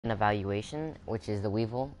an evaluation, which is the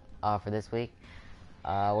weevil, for this week.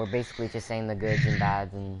 We're basically just saying the goods and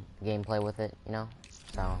bads and gameplay with it, you know?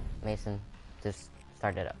 So, Mason, just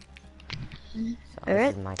start it up. So, Alright,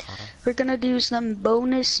 this is my class. we're gonna do some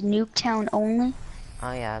bonus Nuketown only,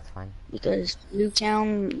 Oh yeah, that's fine. because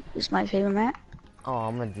Nuketown is my favorite map. Oh,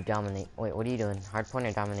 I'm gonna do dominate. Wait, what are you doing? Hardpoint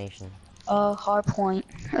or domination? Hardpoint.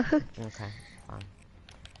 Okay, fine.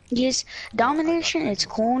 Yes, domination, it's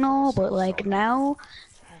cool and all, but like now,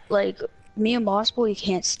 like, me and Boss Boy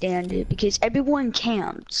can't stand it, because everyone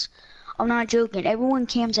camps. I'm not joking, everyone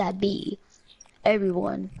camps at B.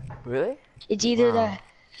 Everyone. Really? It's either Wow. that,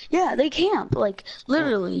 yeah, they camp, like,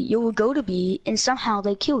 literally, you will go to B, and somehow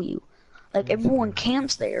they kill you. Like, everyone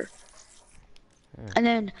camps there. And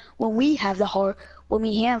then, when we have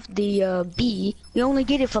the B, we only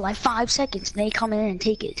get it for like 5 seconds, and they come in and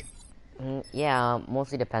take it. Yeah,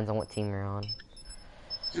 mostly depends on what team you're on.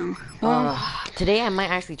 Well, Today I might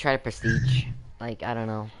actually try to prestige. Like, I don't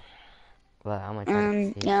know. But I'm gonna try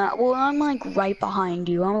to prestige. yeah, well, I'm like right behind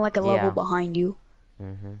you. I'm like a level behind you.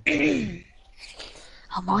 I'm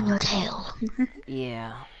on your tail.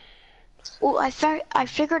 Yeah. Well, I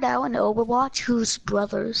figured out in Overwatch who's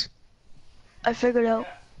brothers. I figured out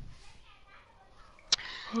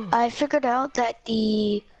that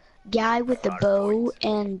the guy with the bow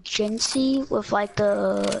and Jinxie with like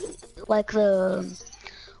the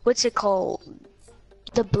what's it called?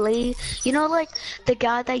 The blade, you know, like the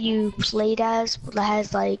guy that you played as that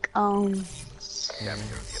has like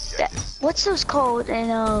what's those called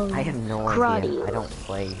in I have no karate? idea. I don't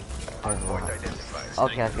play Overwatch.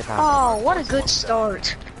 Okay, let's get that. Oh, what a good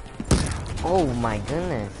start! Oh my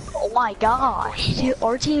goodness. Oh my god,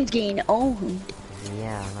 our team's getting owned.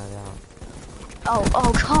 Yeah, no doubt.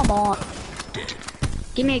 Oh, come on!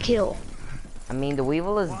 Give me a kill. I mean, the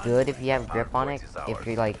weevil is good if you have grip on it. If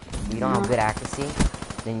you're like, you don't have good accuracy,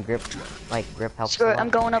 then grip helps. Screw it, I'm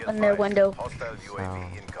going up in their window.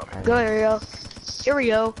 Go, here we go. Here we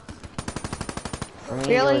go. For me,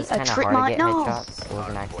 Really? it was kind of hard to get headshots. It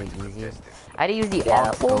wasn't actually easy. I had to use the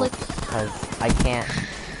alt scope because I can't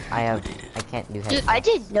do headshots. Dude, I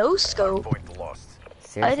did no scope.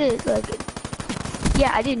 Seriously? I did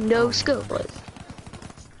I did no scope. Like,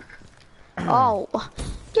 oh,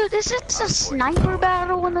 dude, this is a sniper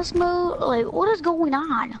battle in this mode. Like, what is going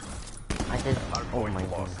on? Oh my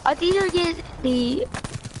god. I either get the.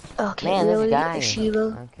 Okay, Man, really, this guy.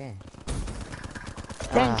 Shiva. Okay.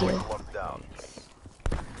 Thank you.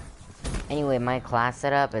 Anyway, my class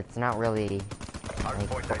setup, it's not really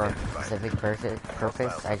like for a specific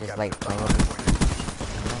purpose. I just like playing with it.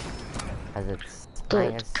 Because it's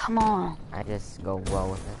Dude, come on. I just go well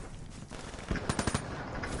with it.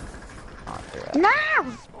 Oh, No!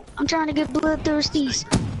 I'm trying to get bloodthirsties.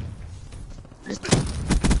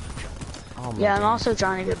 oh Yeah, I'm goodness. also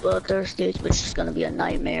trying to get bloodthirsties, which is gonna be a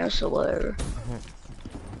nightmare, so whatever.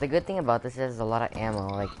 The good thing about this is a lot of ammo,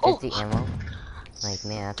 like 50 ammo. Like,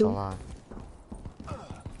 man, that's a lot. So,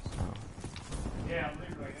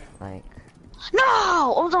 like... No!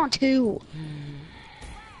 I was on 2!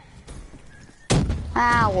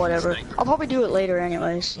 Ah, whatever. I'll probably do it later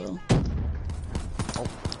anyway, so...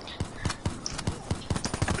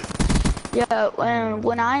 Yeah,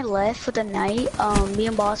 when I left for the night, me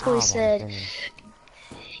and Boss Boy said,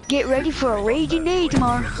 get ready for a raging day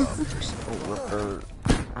tomorrow.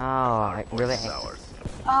 Really?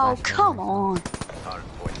 Oh, come on.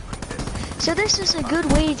 So this is a good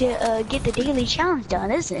way to get the daily challenge done,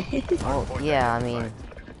 isn't it? Oh, yeah, I mean...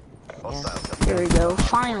 Yeah. There we go,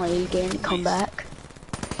 finally getting to come back.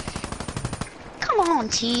 Come on,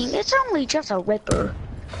 team, it's only just a ripper.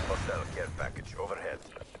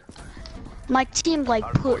 My team like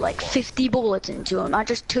put like 50 bullets into him. I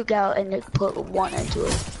just took out and then put 1 into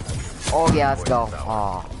it. Oh yeah, let's go.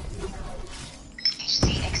 Oh.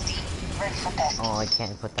 Oh, I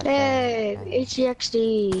can't put that Hey, down.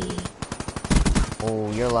 HCXD.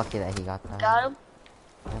 Oh, you're lucky that he got that. Got him?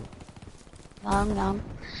 Yep. Nom.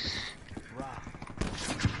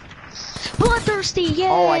 Bloodthirsty, yay!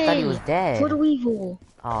 Oh, I thought he was dead. For the weevil.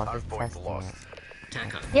 Oh, just testing it.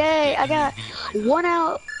 Yay, I got 1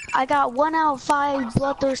 out of 5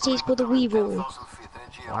 bloodthirsties for the weevil.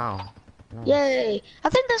 Wow. Nice. Yay! I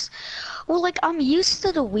think that's, well, like, I'm used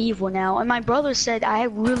to the weevil now, and my brother said I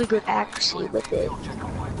have really good accuracy with it.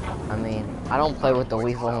 I mean, I don't play with the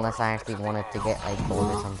weevil unless I actually wanted to get like gold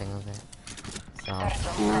or something with it. So,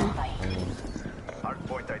 I mean.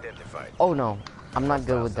 Oh no, I'm not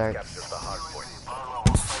good with darts.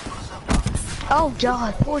 Oh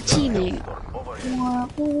god, poor teammate.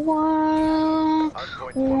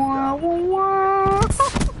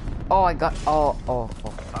 Oh, I got. Oh.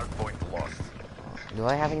 Do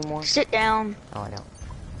I have any more? Sit down. Oh, I don't.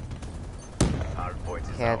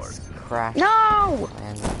 Okay, let's crash. No!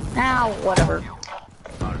 Now, whatever.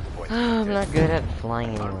 I'm not good at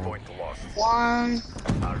flying anyway. One.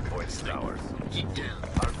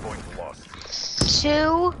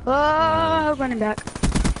 2. Running back.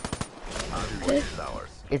 Okay.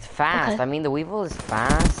 It's fast. Okay. I mean, the weevil is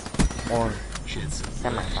fast or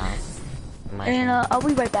semi-fast. And I'll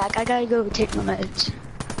be right back. I gotta go take my meds.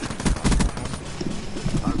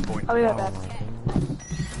 I'll be right back.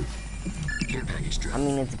 I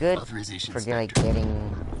mean, it's good for like getting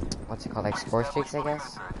what's it called, like score streaks, I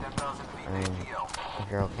guess. I mean, if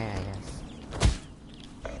you're okay, I guess.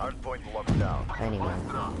 Anyway,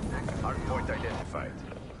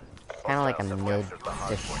 kind of like a mid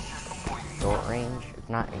to short range. It's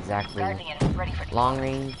not exactly long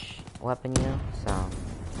range weapon, you know. So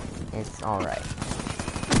it's all right.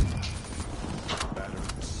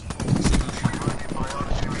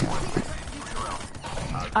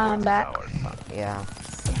 I'm back. Yeah.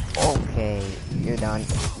 Okay, you're done.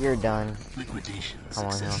 You're done. Come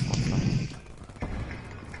on, now.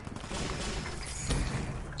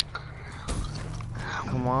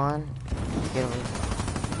 Come on. Get over.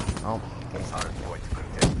 Oh, okay.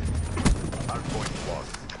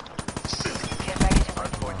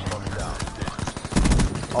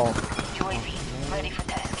 Oh.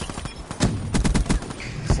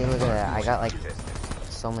 See, look at that. I got like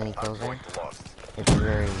so many kills there. It's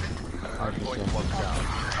very hard to kill, in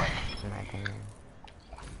my opinion.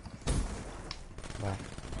 But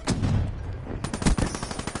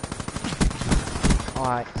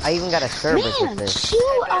oh, I even got a Cerberus with this.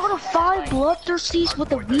 2 out of 5 bloodthirsties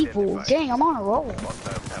with a weevil. Dang, I'm on a roll.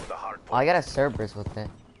 Oh, I got a Cerberus with it.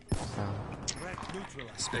 So.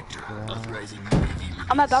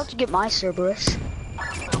 I'm about to get my Cerberus.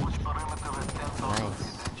 Nice.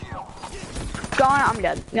 Gone, I'm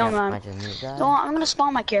dead. No, yeah, no. No, I'm gonna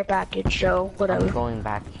spawn my care package, so whatever. I'm going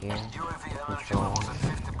back here. Control.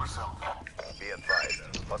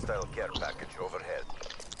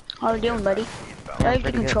 How are you doing, buddy? How are you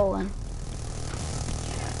controlling?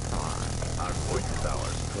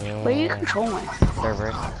 Yeah. What are you controlling?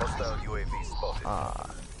 Server. How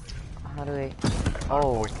do I?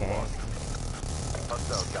 Oh, okay.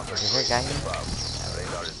 Is there a guy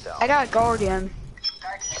here? I got a guardian.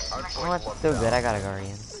 Oh, that's so good. I got a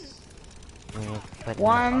guardian.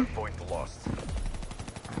 One.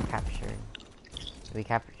 Captured. We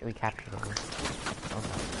captured it. Okay.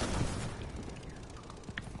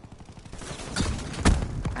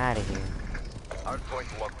 Out of here. I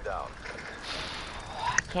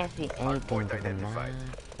can't see anything to the map.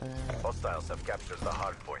 Hostiles have captured the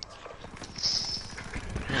hard point.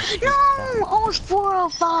 No! Almost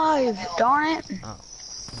 405! Darn it! Oh.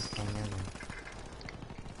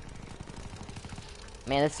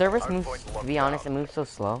 Man, the service moves, to be honest, it moves so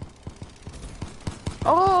slow.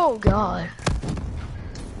 Oh, God.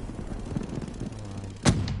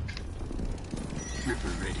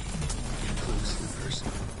 Ripper ready. Close the person.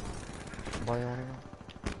 Boy, you wanna go?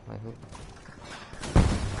 Wait, who?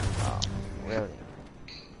 Oh, really?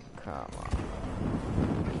 Come on.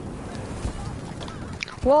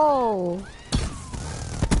 Whoa!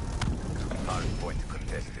 Hard point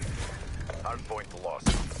contested. Hard point lost.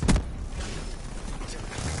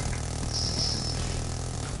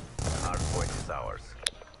 Hard point is ours.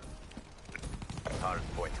 Hard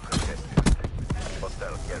point contested.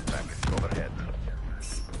 Hostile care package overhead.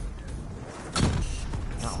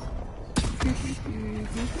 No.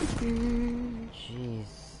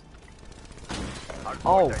 Jeez.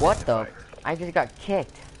 Oh, what the? I just got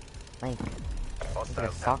kicked. Like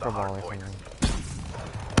a soccer ball or something.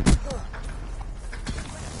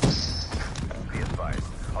 Be advised.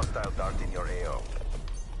 Hostile dart in your AO.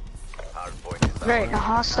 Hard point is Great, a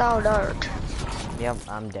hostile dart. Yep,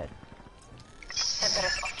 I'm dead.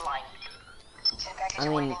 I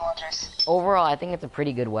mean, overall, I think it's a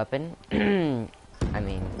pretty good weapon. I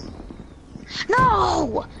mean,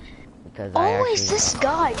 No! because Always this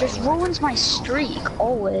guy just ruins my streak.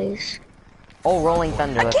 Always. Oh, Rolling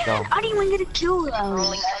Thunder, let's go. I didn't even get a kill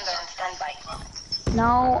though. No,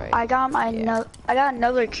 Alright, I got my I got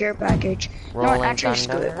another care package. Rolling no, actually,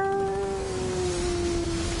 screw it. Thunder.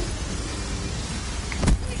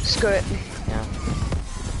 Screw it. Yeah.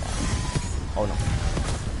 Oh no.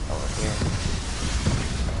 Over here.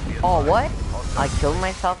 Oh, what? I killed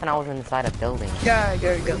myself and I was inside a building. Yeah,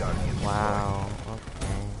 there you go. Wow.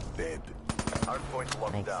 Okay.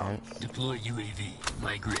 Makes sense. Deploy UAV.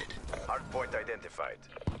 My grid. Hard point identified.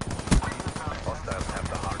 Hostiles have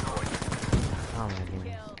the hard point. Oh my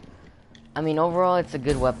goodness. I mean, overall, it's a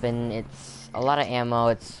good weapon. It's a lot of ammo.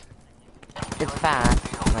 It's it's fast,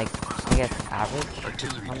 like, I guess average or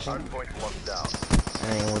something.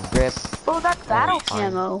 I mean, with grip, Oh, that's battle it's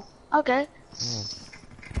fine. camo. Okay.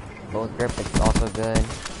 But with grip, it's also good.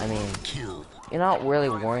 I mean, you're not really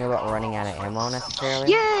worrying about running out of ammo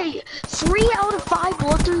necessarily. Yay! 3 out of 5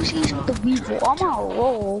 bloodthirsties with the weevil. I'm on a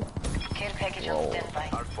roll. Whoa.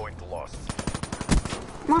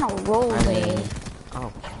 I'm on a roll I today. mean,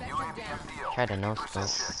 oh, try to no scope.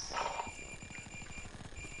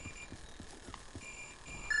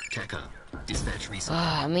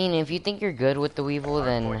 I mean, if you think you're good with the weevil,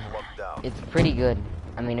 then it's pretty good.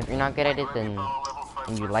 I mean, if you're not good at it, then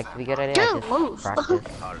and you'd like to be good at it, I Dude, just move. practice.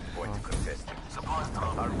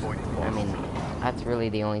 I mean, that's really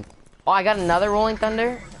the only. Oh, I got another rolling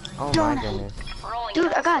thunder. Oh my goodness.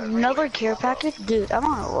 Dude, I got another care package. Dude, I'm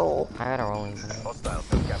on a roll. I got a rolling thunder.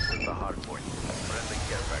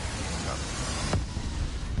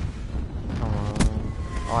 Come on.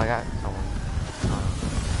 Oh, I got someone.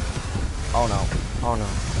 Oh no. Oh no.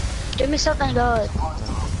 Give me something good.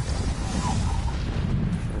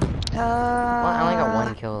 Well, I only got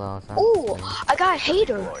 1 kill though. So Ooh, I got a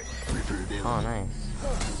hater. oh,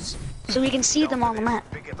 nice. So we can see them on the map.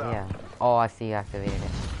 Yeah. Oh, I see you activated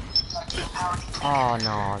it. Oh no,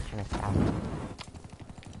 I was trying to stop it.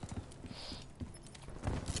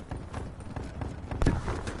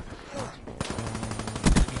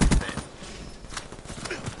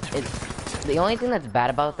 It's the only thing that's bad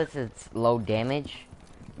about this is it's low damage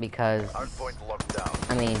because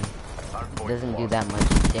I mean it doesn't do that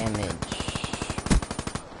much damage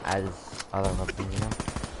as other weapons, you know.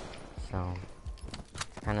 So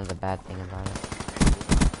it's kind of the bad thing about it.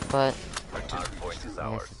 But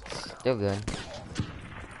yes, it's still good.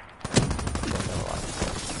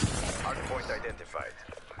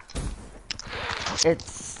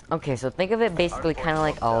 It's okay, so think of it basically kind of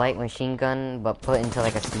like a light machine gun, but put into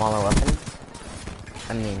like a smaller weapon.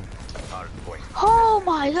 I mean, Oh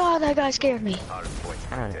my god, that guy scared me.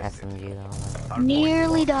 kind of an SMG though.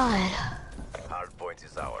 Nearly died.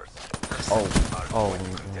 Oh, oh.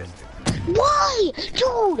 Why?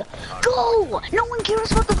 Dude, go! No one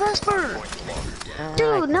cares about the Vesper.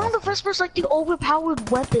 Dude, now the Vesper's like the overpowered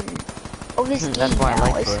weapon of this game. That's why I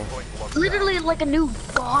now. like It's it. literally like a new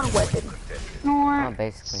god weapon. You know Oh, what?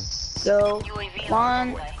 basically. Go.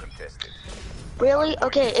 One. Really?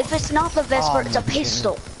 Okay, if it's not the Vesper, it's a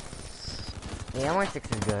pistol. The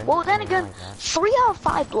M16 is good. Well, then I again, like that. 3 out of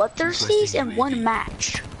 5 bloodthirsties in 1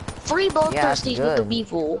 match. 3 bloodthirsties with the good.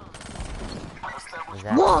 weevil.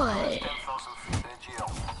 Exactly. What?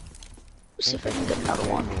 Let's see if I can get another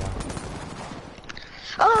one.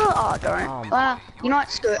 Oh, darn it. Well, you know what,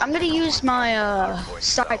 screw it. I'm gonna use my,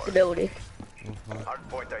 scythe ability.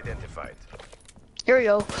 Here we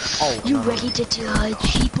go. Oh, You no, no. ready to die,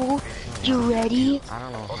 people? You ready? I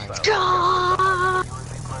don't know how Die!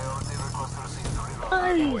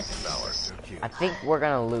 I think we're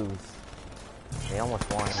gonna lose. They almost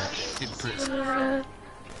won it.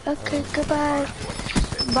 Okay, goodbye.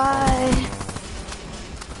 Bye.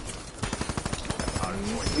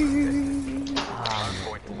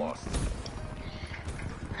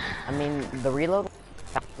 I mean, the reload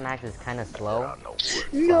fast max is kind of slow.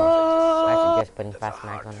 No! I suggest putting fast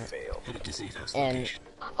max on it. And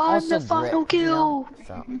I'm also the final grip, you kill. know,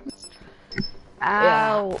 so.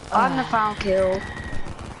 Ow! I'm the final kill.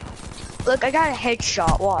 Look, I got a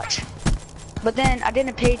headshot. Watch. But then I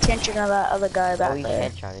didn't pay attention to that other guy Oh, back he there.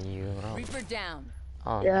 headshotted you. Oh. Reaper down.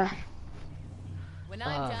 Oh. Yeah. When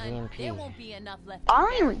I'm done, VMP. there won't be enough left. I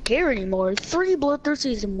don't even care anymore. 3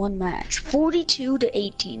 bloodthirsties in 1 match. 42 to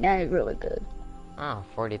 18. That is really good. Oh,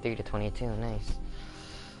 43 to 22. Nice.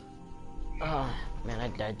 Oh, man, I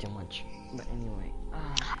died too much. But anyway.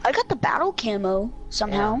 I got the battle camo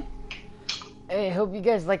somehow. Hey, hope you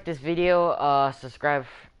guys like this video. Subscribe,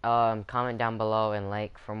 comment down below, and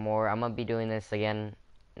like for more. I'm gonna be doing this again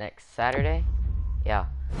next Saturday. Yeah,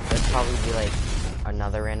 there'll probably be like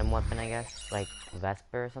another random weapon, I guess, like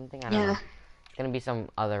Vesper or something. I don't know. It's gonna be some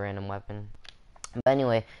other random weapon. But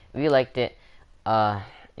anyway, if you liked it,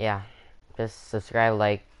 yeah, just subscribe,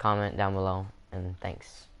 like, comment down below, and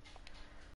thanks.